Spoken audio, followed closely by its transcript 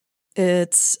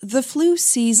It's the flu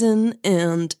season,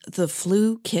 and the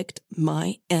flu kicked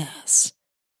my ass.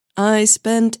 I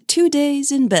spent 2 days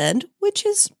in bed, which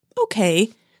is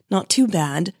okay, not too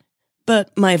bad,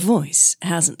 but my voice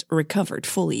hasn't recovered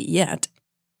fully yet.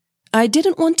 I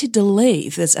didn't want to delay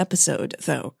this episode,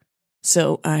 though,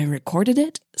 so I recorded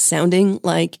it sounding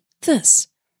like this.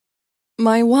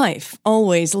 My wife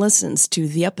always listens to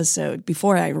the episode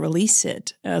before I release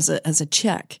it as a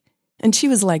check, and she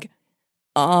was like,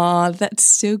 "Aw, that's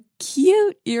so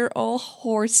cute. You're all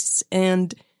hoarse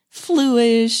and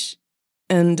fluish."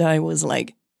 And I was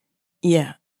like,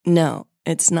 "Yeah, no,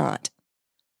 it's not.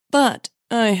 But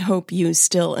I hope you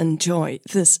still enjoy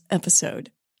this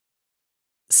episode."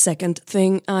 Second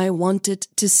thing I wanted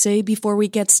to say before we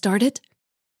get started,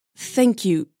 thank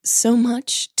you so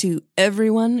much to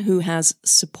everyone who has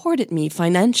supported me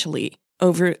financially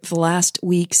over the last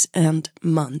weeks and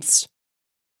months.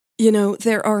 You know,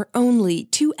 there are only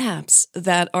 2 apps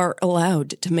that are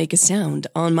allowed to make a sound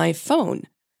on my phone,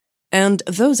 and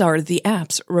those are the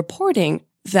apps reporting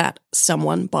that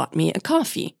someone bought me a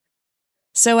coffee.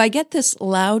 So I get this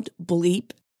loud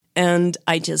bleep, and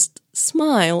I just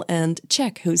smile and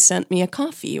check who sent me a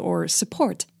coffee or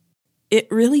support.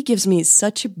 It really gives me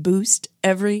such a boost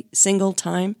every single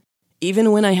time,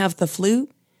 even when I have the flu.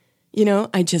 You know,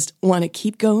 I just want to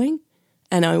keep going,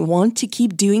 and I want to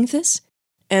keep doing this,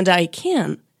 and I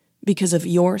can because of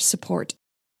your support.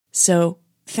 So,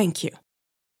 thank you.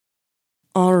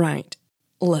 All right,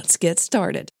 let's get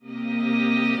started.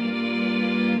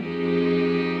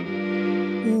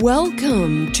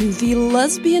 Welcome to the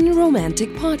Lesbian Romantic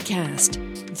Podcast.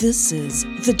 This is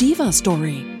the Diva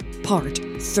Story, Part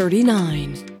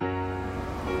 39.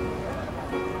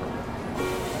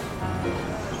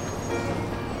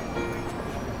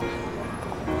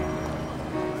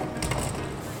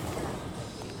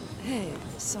 Hey,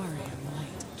 sorry I'm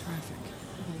late. Traffic.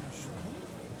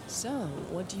 So,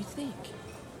 what do you think?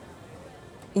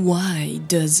 Why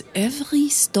does every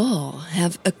store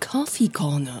have a coffee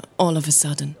corner all of a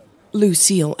sudden?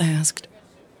 Lucille asked.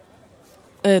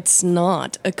 It's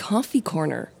not a coffee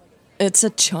corner. It's a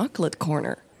chocolate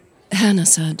corner, Hannah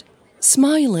said,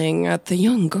 smiling at the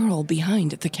young girl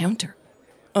behind the counter.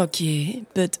 Okay,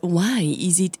 but why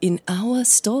is it in our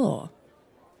store?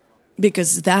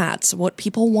 Because that's what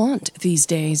people want these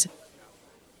days.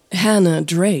 Hannah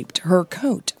draped her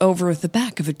coat over the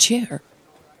back of a chair.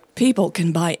 People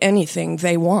can buy anything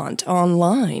they want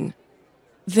online.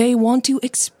 They want to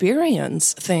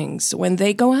experience things when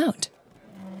they go out.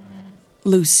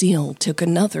 Lucille took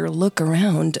another look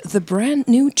around the brand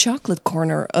new chocolate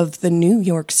corner of the New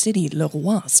York City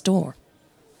Leroy store.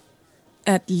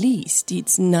 At least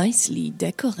it's nicely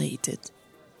decorated.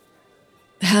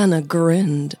 Hannah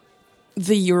grinned.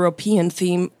 The European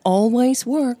theme always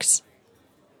works.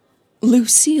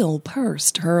 Lucille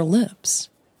pursed her lips.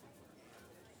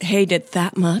 Hate it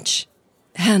that much?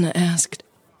 Hannah asked.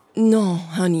 No,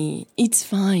 honey, it's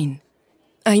fine.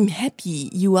 I'm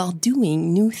happy you are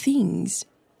doing new things.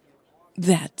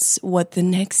 That's what the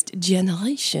next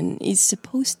generation is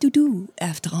supposed to do,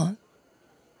 after all.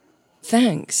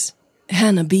 Thanks,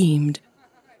 Hannah beamed.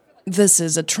 This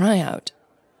is a tryout.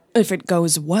 If it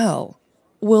goes well,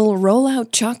 we'll roll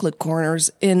out chocolate corners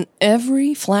in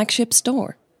every flagship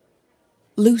store.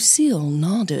 Lucille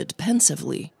nodded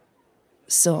pensively.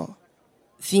 So,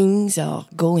 things are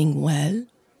going well?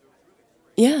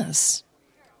 Yes.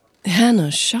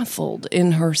 Hannah shuffled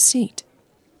in her seat.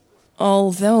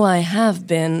 Although I have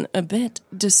been a bit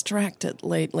distracted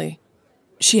lately,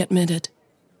 she admitted.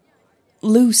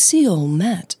 Lucille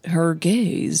met her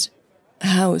gaze.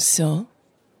 How so?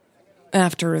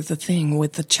 After the thing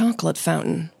with the chocolate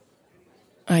fountain.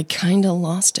 I kinda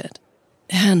lost it,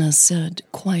 Hannah said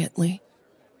quietly.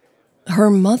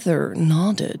 Her mother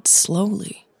nodded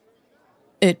slowly.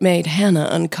 It made Hannah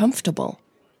uncomfortable,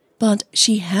 but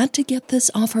she had to get this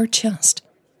off her chest.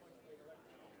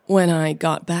 When I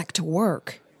got back to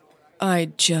work,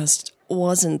 I just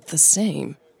wasn't the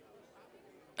same.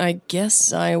 I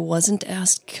guess I wasn't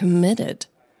as committed.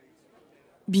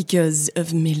 Because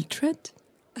of Mildred?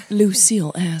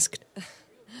 Lucille asked.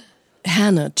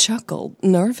 Hannah chuckled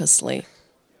nervously.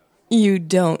 You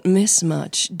don't miss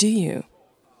much, do you?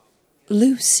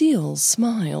 Lucille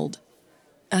smiled.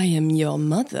 I am your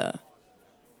mother.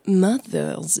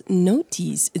 Mothers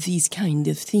notice these kind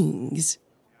of things.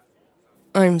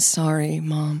 I'm sorry,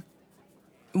 Mom.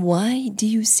 Why do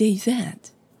you say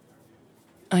that?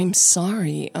 I'm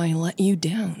sorry I let you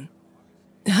down.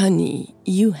 Honey,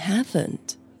 you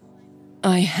haven't.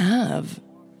 I have.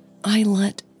 I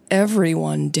let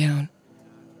everyone down.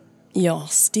 You're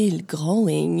still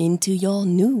growing into your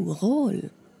new role.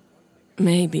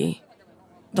 Maybe.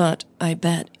 But I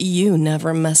bet you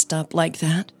never messed up like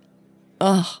that.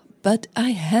 Oh, but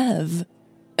I have.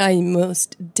 I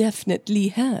most definitely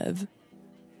have.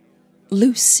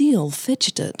 Lucille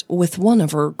fidgeted with one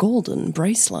of her golden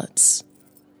bracelets.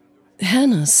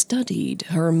 Hannah studied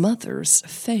her mother's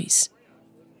face.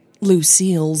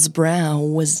 Lucille's brow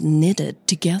was knitted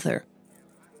together,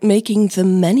 making the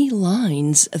many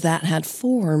lines that had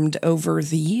formed over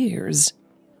the years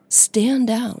stand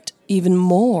out even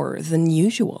more than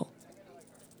usual.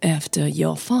 After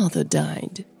your father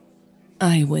died,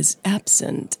 I was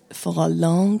absent for a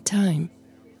long time.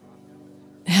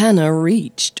 Hannah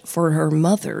reached for her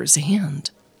mother's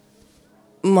hand.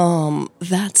 Mom,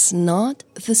 that's not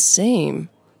the same.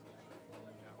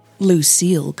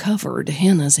 Lucille covered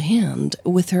Hannah's hand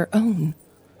with her own.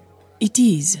 It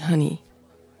is, honey.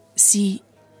 See,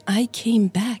 I came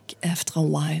back after a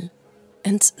while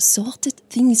and sorted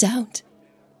things out.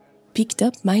 Picked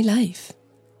up my life.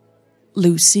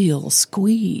 Lucille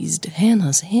squeezed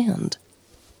Hannah's hand.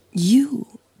 You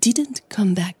didn't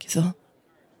come back, though.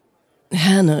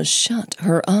 Hannah shut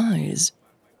her eyes.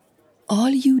 All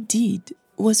you did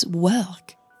was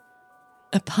work.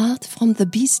 Apart from the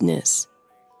business,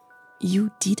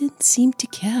 you didn't seem to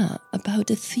care about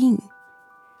a thing,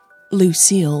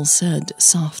 Lucille said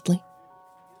softly.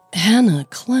 Hannah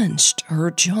clenched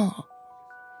her jaw.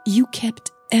 You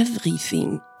kept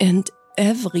everything and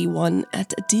everyone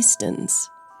at a distance,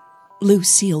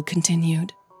 Lucille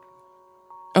continued.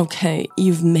 Okay,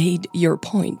 you've made your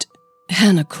point,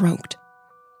 Hannah croaked.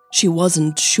 She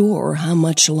wasn't sure how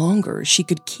much longer she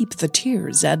could keep the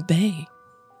tears at bay.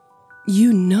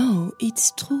 You know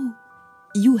it's true.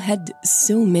 You had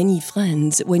so many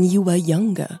friends when you were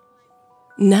younger.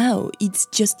 Now it's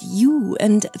just you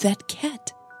and that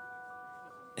cat.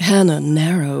 Hannah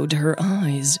narrowed her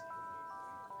eyes.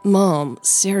 Mom,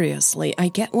 seriously, I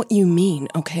get what you mean,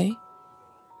 okay?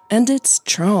 And it's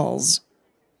Charles,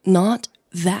 not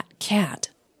that cat.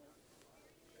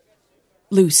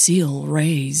 Lucille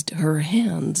raised her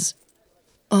hands.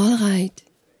 All right.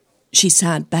 She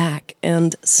sat back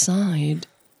and sighed.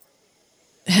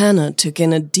 Hannah took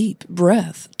in a deep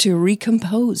breath to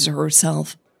recompose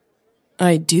herself.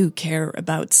 I do care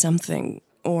about something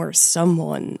or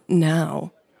someone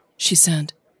now, she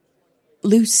said.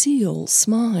 Lucille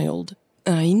smiled.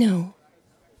 I know.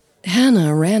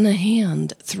 Hannah ran a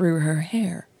hand through her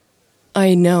hair.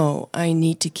 I know I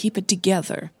need to keep it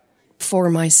together for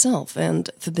myself and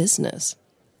the business.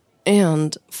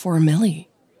 And for Millie.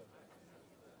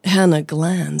 Hannah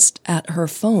glanced at her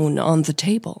phone on the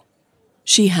table.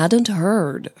 She hadn't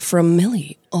heard from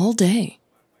Millie all day.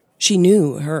 She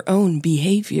knew her own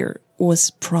behavior was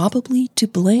probably to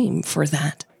blame for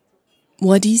that.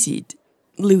 What is it?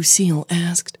 Lucille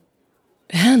asked.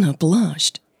 Hannah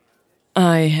blushed.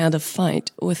 I had a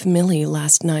fight with Millie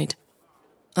last night.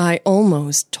 I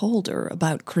almost told her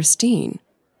about Christine,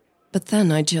 but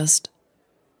then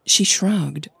She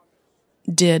shrugged.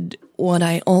 Did what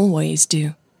I always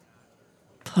do.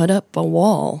 Put up a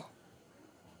wall.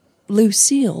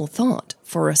 Lucille thought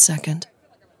for a second.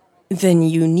 Then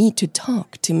you need to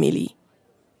talk to Millie.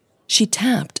 She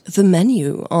tapped the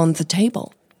menu on the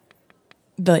table.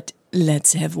 But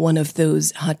let's have one of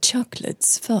those hot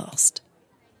chocolates first.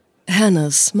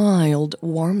 Hannah smiled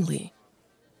warmly.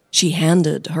 She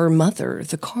handed her mother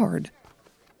the card.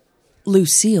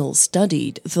 Lucille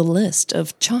studied the list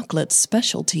of chocolate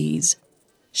specialties,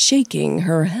 shaking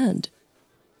her head.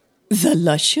 The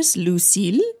luscious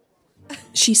Lucille?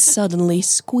 She suddenly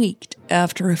squeaked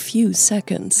after a few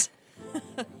seconds.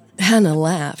 Hannah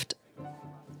laughed.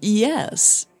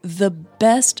 Yes, the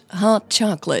best hot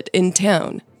chocolate in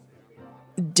town.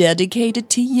 Dedicated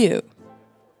to you.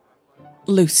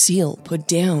 Lucille put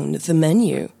down the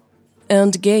menu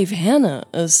and gave Hannah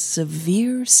a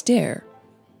severe stare.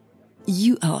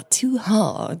 You are too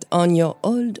hard on your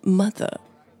old mother.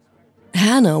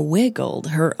 Hannah wiggled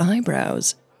her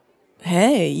eyebrows.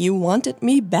 Hey, you wanted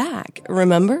me back,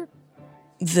 remember?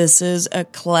 This is a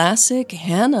classic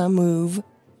Hannah move.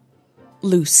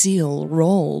 Lucille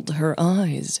rolled her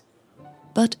eyes.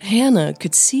 But Hannah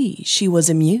could see she was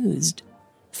amused,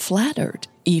 flattered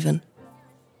even.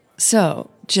 So,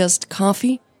 just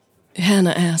coffee?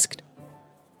 Hannah asked.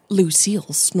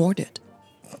 Lucille snorted.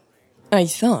 I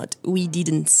thought we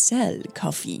didn't sell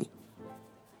coffee.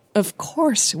 Of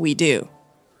course we do.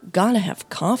 Gotta have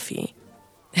coffee,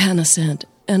 Hannah said,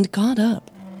 and got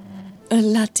up. A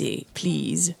latte,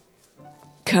 please.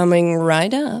 Coming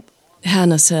right up,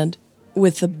 Hannah said,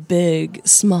 with a big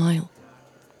smile.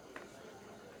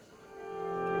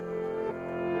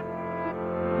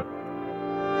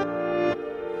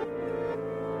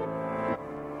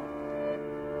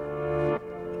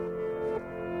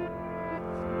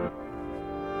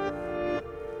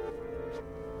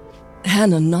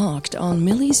 Hannah knocked on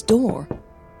Millie's door,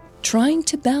 trying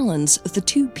to balance the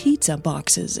 2 pizza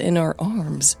boxes in her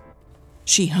arms.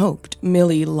 She hoped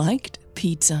Millie liked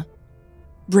pizza.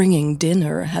 Bringing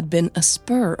dinner had been a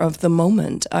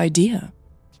spur-of-the-moment idea.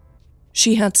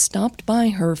 She had stopped by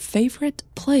her favorite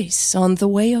place on the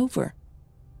way over.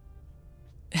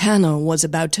 Hannah was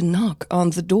about to knock on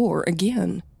the door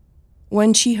again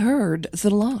when she heard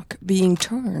the lock being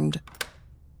turned.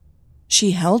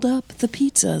 She held up the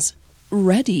pizzas,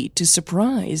 ready to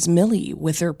surprise Millie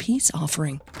with her peace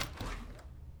offering.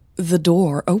 The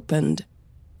door opened,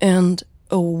 and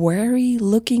a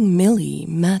wary-looking Millie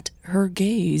met her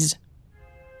gaze.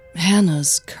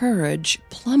 Hannah's courage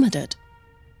plummeted,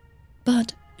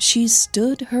 but she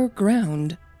stood her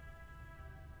ground.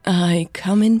 "I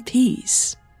come in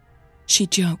peace," she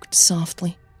joked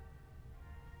softly.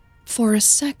 For a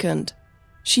second,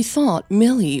 she thought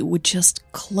Millie would just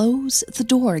close the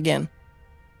door again.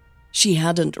 She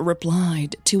hadn't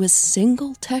replied to a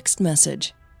single text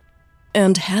message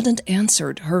and hadn't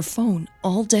answered her phone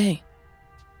all day.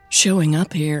 Showing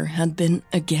up here had been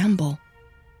a gamble.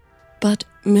 But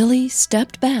Millie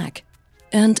stepped back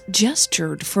and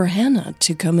gestured for Hannah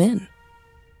to come in.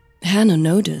 Hannah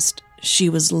noticed she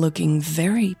was looking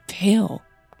very pale.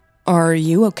 "Are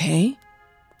you okay?"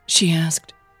 she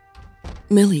asked.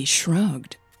 Millie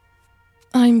shrugged.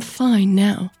 "I'm fine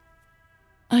now.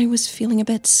 I was feeling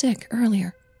a bit sick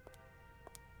earlier."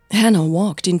 Hannah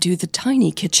walked into the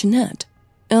tiny kitchenette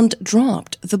and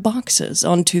dropped the boxes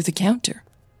onto the counter.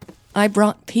 "I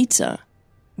brought pizza.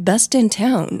 Best in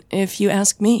town, if you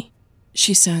ask me,"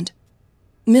 she said.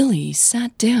 Millie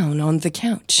sat down on the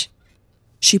couch.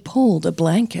 She pulled a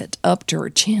blanket up to her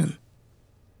chin.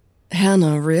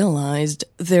 Hannah realized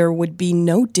there would be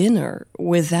no dinner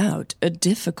without a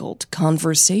difficult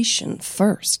conversation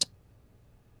first.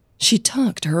 She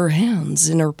tucked her hands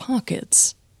in her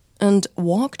pockets and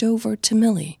walked over to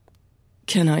Millie.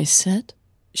 "Can I sit?"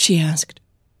 she asked.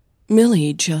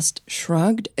 Millie just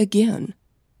shrugged again.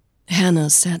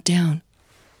 Hannah sat down,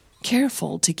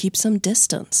 careful to keep some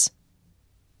distance.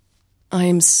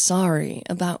 "I'm sorry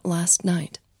about last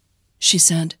night," she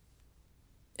said.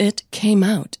 It came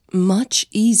out much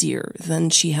easier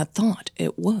than she had thought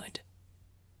it would.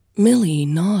 Millie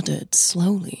nodded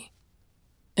slowly.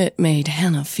 It made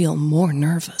Hannah feel more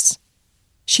nervous.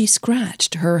 She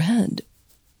scratched her head.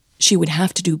 She would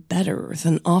have to do better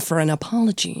than offer an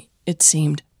apology, it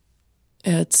seemed.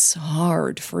 "It's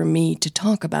hard for me to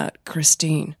talk about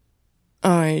Christine.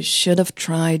 I should have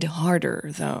tried harder,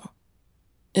 though.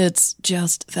 It's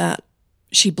just that..."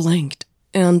 She blinked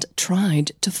and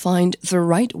tried to find the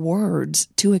right words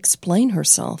to explain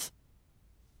herself.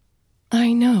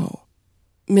 "I know,"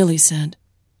 Millie said,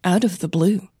 out of the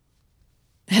blue.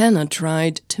 Hannah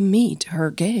tried to meet her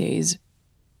gaze,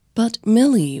 but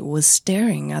Millie was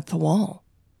staring at the wall.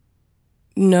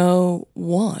 "No,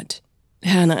 what?"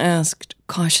 Hannah asked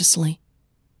cautiously.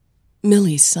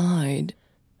 Millie sighed.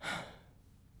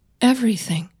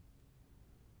 "Everything."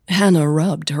 Hannah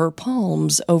rubbed her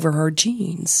palms over her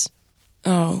jeans.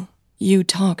 "Oh, you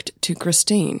talked to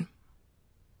Christine?"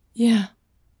 "Yeah."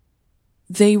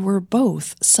 They were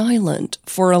both silent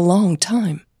for a long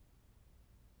time.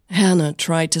 Hannah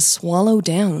tried to swallow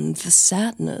down the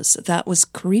sadness that was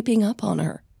creeping up on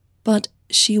her, but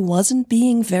she wasn't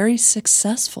being very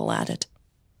successful at it.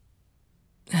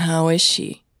 "How is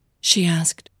she?" she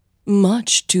asked,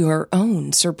 much to her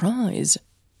own surprise.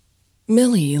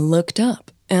 Millie looked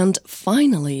up and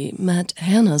finally met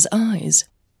Hannah's eyes.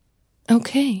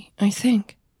 "Okay, I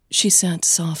think," she said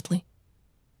softly.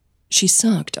 She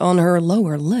sucked on her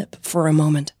lower lip for a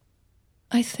moment.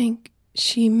 "I think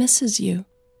she misses you."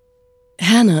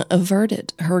 Hannah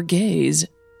averted her gaze,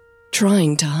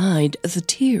 trying to hide the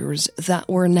tears that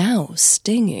were now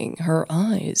stinging her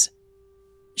eyes.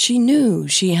 She knew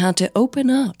she had to open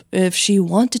up if she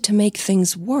wanted to make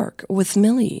things work with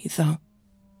Millie, though.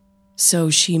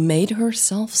 So she made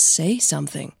herself say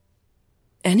something.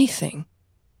 Anything.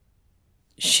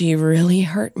 "She really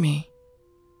hurt me."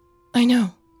 "I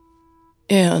know."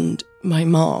 "And my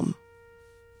mom."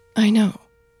 "I know."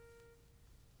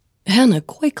 Hannah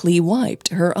quickly wiped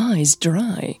her eyes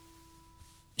dry.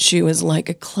 "She was like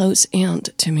a close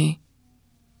aunt to me."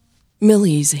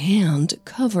 Millie's hand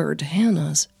covered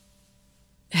Hannah's.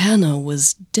 Hannah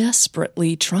was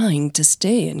desperately trying to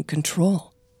stay in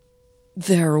control.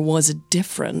 There was a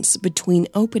difference between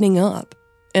opening up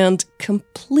and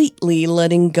completely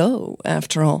letting go,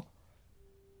 after all.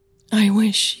 "I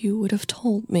wish you would have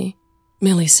told me,"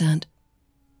 Millie said.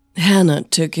 Hannah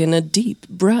took in a deep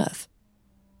breath.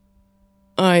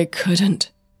 "I couldn't."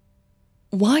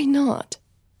 "Why not?"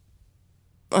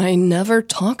 I never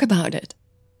talk about it.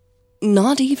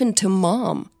 Not even to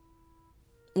Mom.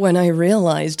 When I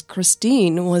realized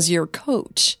Christine was your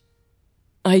coach,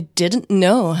 I didn't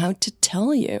know how to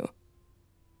tell you.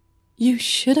 You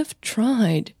should have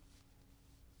tried.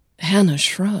 Hannah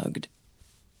shrugged.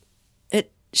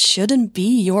 It shouldn't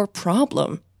be your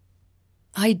problem.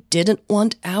 I didn't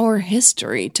want our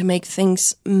history to make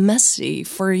things messy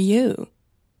for you.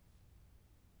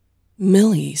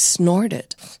 Millie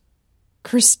snorted.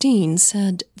 Christine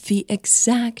said the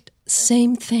exact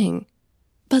same thing,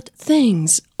 but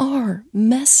things are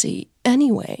messy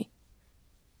anyway.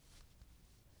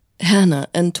 Hannah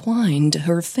entwined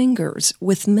her fingers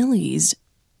with Millie's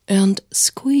and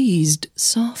squeezed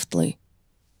softly.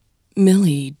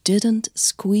 Millie didn't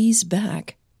squeeze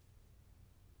back.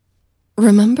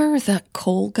 Remember that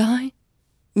Cole guy?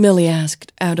 Millie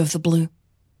asked out of the blue.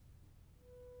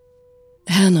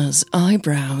 Hannah's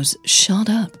eyebrows shot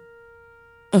up.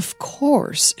 Of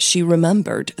course she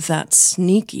remembered that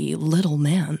sneaky little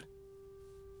man.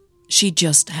 She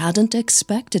just hadn't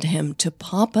expected him to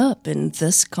pop up in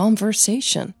this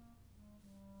conversation.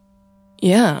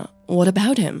 Yeah, what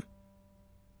about him?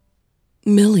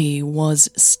 Millie was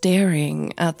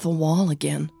staring at the wall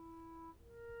again.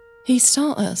 He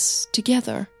saw us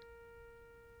together.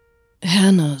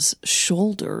 Hannah's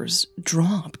shoulders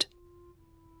dropped.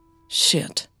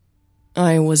 Shit.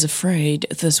 I was afraid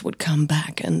this would come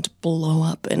back and blow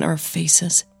up in our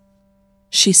faces,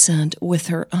 she said with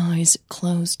her eyes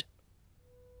closed.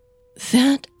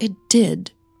 That it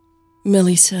did,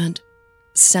 Millie said,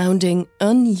 sounding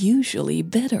unusually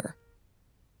bitter.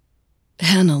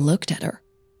 Hannah looked at her.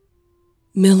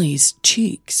 Millie's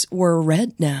cheeks were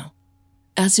red now,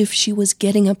 as if she was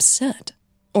getting upset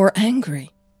or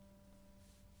angry.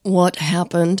 What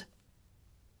happened?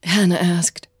 Hannah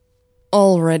asked,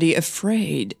 already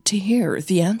afraid to hear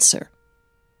the answer.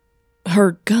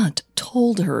 Her gut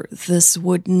told her this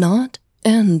would not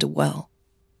end well.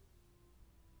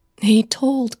 He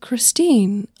told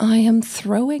Christine I am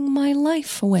throwing my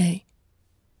life away.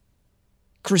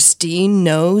 Christine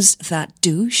knows that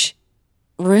douche?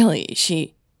 Really,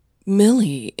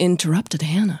 Millie interrupted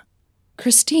Hannah.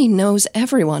 Christine knows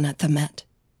everyone at the Met.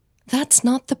 That's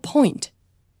not the point,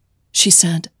 she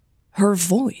said, her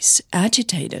voice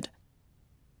agitated.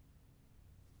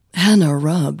 Hannah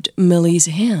rubbed Millie's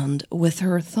hand with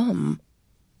her thumb.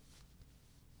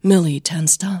 Millie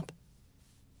tensed up.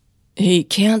 He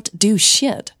can't do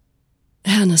shit,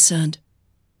 Hannah said,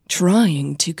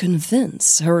 trying to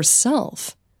convince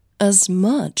herself as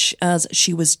much as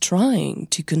she was trying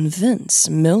to convince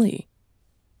Millie.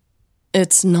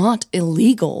 It's not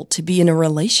illegal to be in a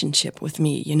relationship with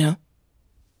me, you know.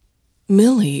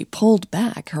 Millie pulled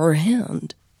back her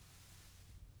hand.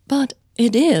 But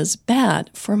it is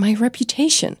bad for my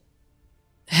reputation.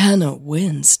 Hannah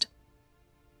winced.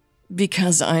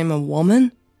 Because I'm a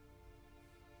woman?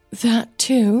 That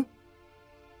too,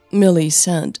 Millie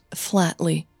said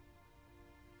flatly.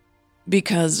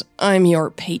 Because I'm your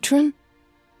patron?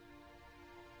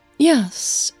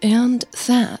 Yes, and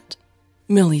that,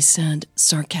 Millie said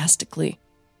sarcastically.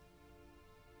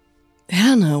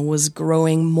 Hannah was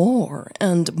growing more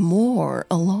and more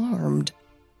alarmed.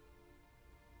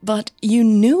 But you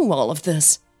knew all of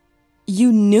this.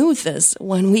 You knew this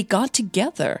when we got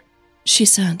together, she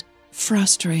said,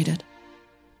 frustrated.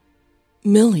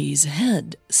 Millie's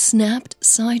head snapped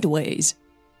sideways.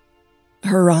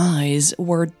 Her eyes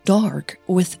were dark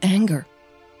with anger.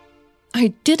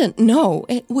 I didn't know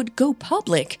it would go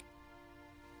public.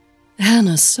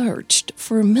 Hannah searched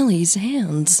for Millie's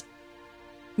hands.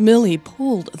 Millie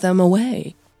pulled them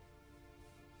away.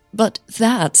 But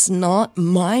that's not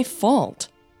my fault.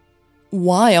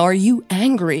 Why are you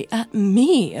angry at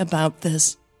me about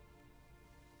this?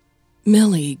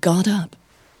 Millie got up.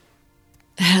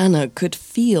 Hannah could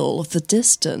feel the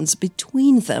distance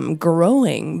between them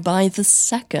growing by the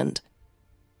second.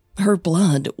 Her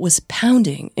blood was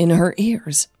pounding in her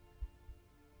ears.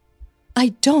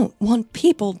 I don't want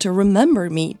people to remember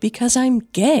me because I'm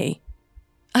gay.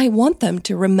 I want them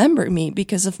to remember me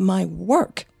because of my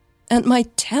work and my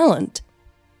talent,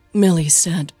 Millie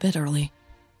said bitterly.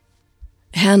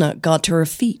 Hannah got to her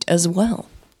feet as well.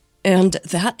 And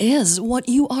that is what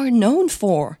you are known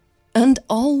for, and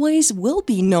always will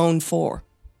be known for.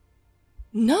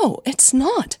 No, it's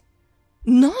not.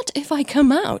 Not if I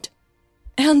come out.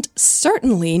 And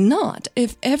certainly not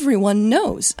if everyone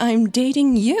knows I'm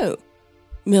dating you,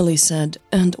 Millie said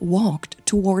and walked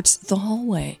towards the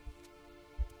hallway.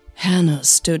 Hannah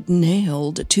stood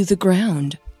nailed to the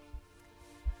ground.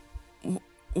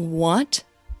 What?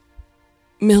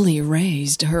 Millie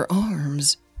raised her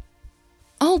arms.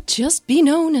 I'll just be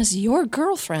known as your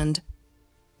girlfriend.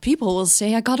 People will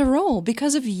say I got a role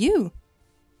because of you."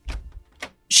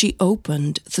 She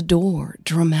opened the door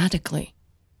dramatically.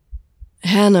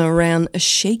 Hannah ran a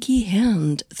shaky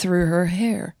hand through her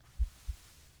hair.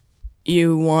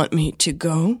 "You want me to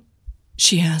go?"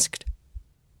 she asked.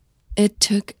 It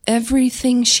took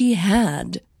everything she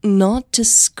had not to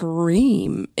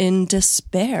scream in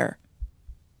despair.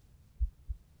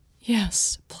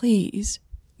 "Yes, please,"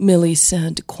 Millie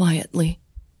said quietly.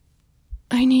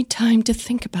 "I need time to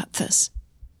think about this."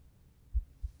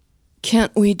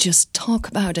 "Can't we just talk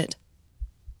about it?"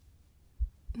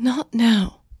 "Not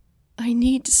now. I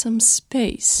need some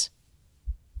space."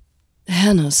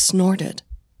 Hannah snorted.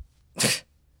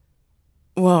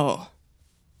 "Whoa.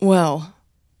 Well,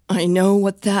 I know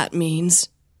what that means,"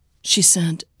 she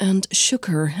said, and shook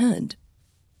her head.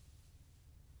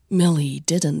 Millie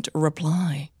didn't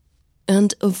reply,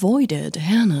 and avoided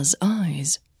Hannah's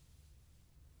eyes.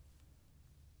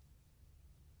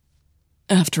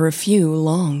 After a few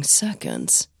long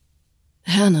seconds,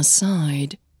 Hannah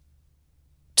sighed,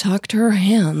 tucked her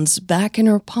hands back in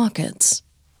her pockets,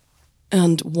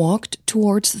 and walked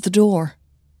towards the door.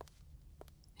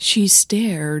 She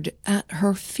stared at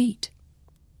her feet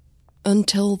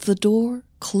until the door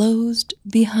closed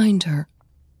behind her.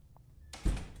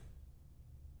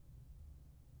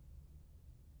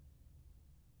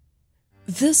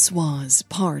 This was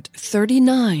part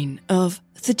 39 of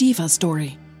the Diva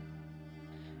Story.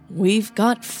 We've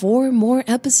got 4 more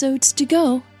episodes to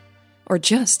go, or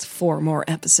just 4 more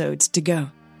episodes to go.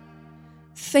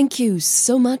 Thank you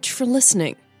so much for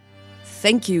listening.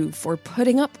 Thank you for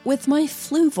putting up with my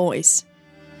flu voice.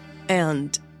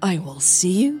 And I will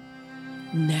see you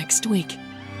next week.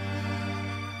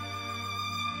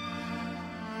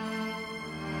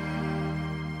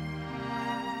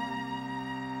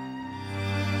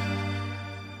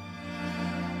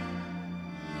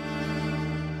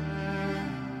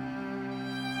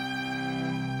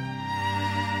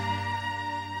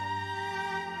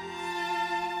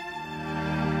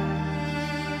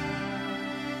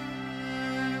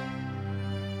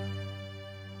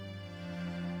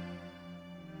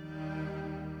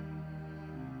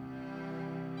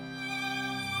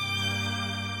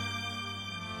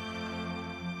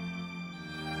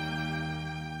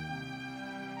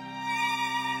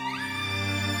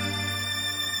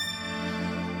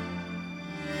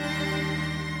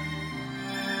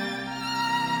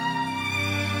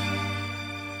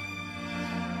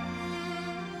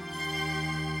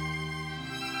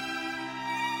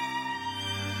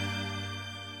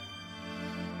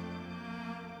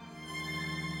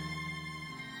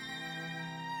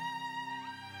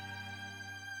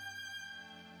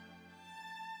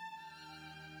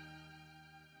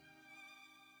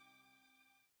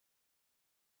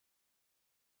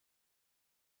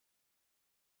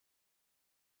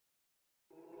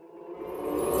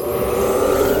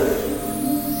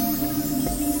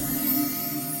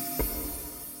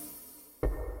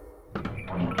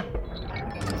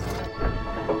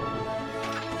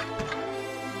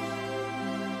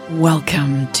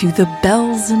 Welcome to the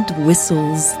Bells and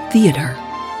Whistles Theater.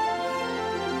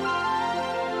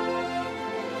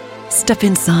 Step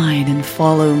inside and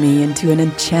follow me into an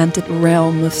enchanted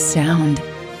realm of sound.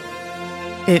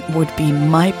 It would be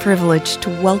my privilege to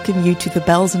welcome you to the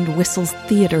Bells and Whistles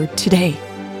Theater today.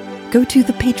 Go to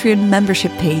the Patreon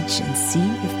membership page and see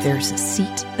if there's a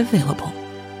seat available.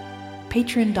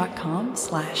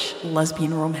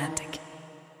 Patreon.com/lesbianromantic.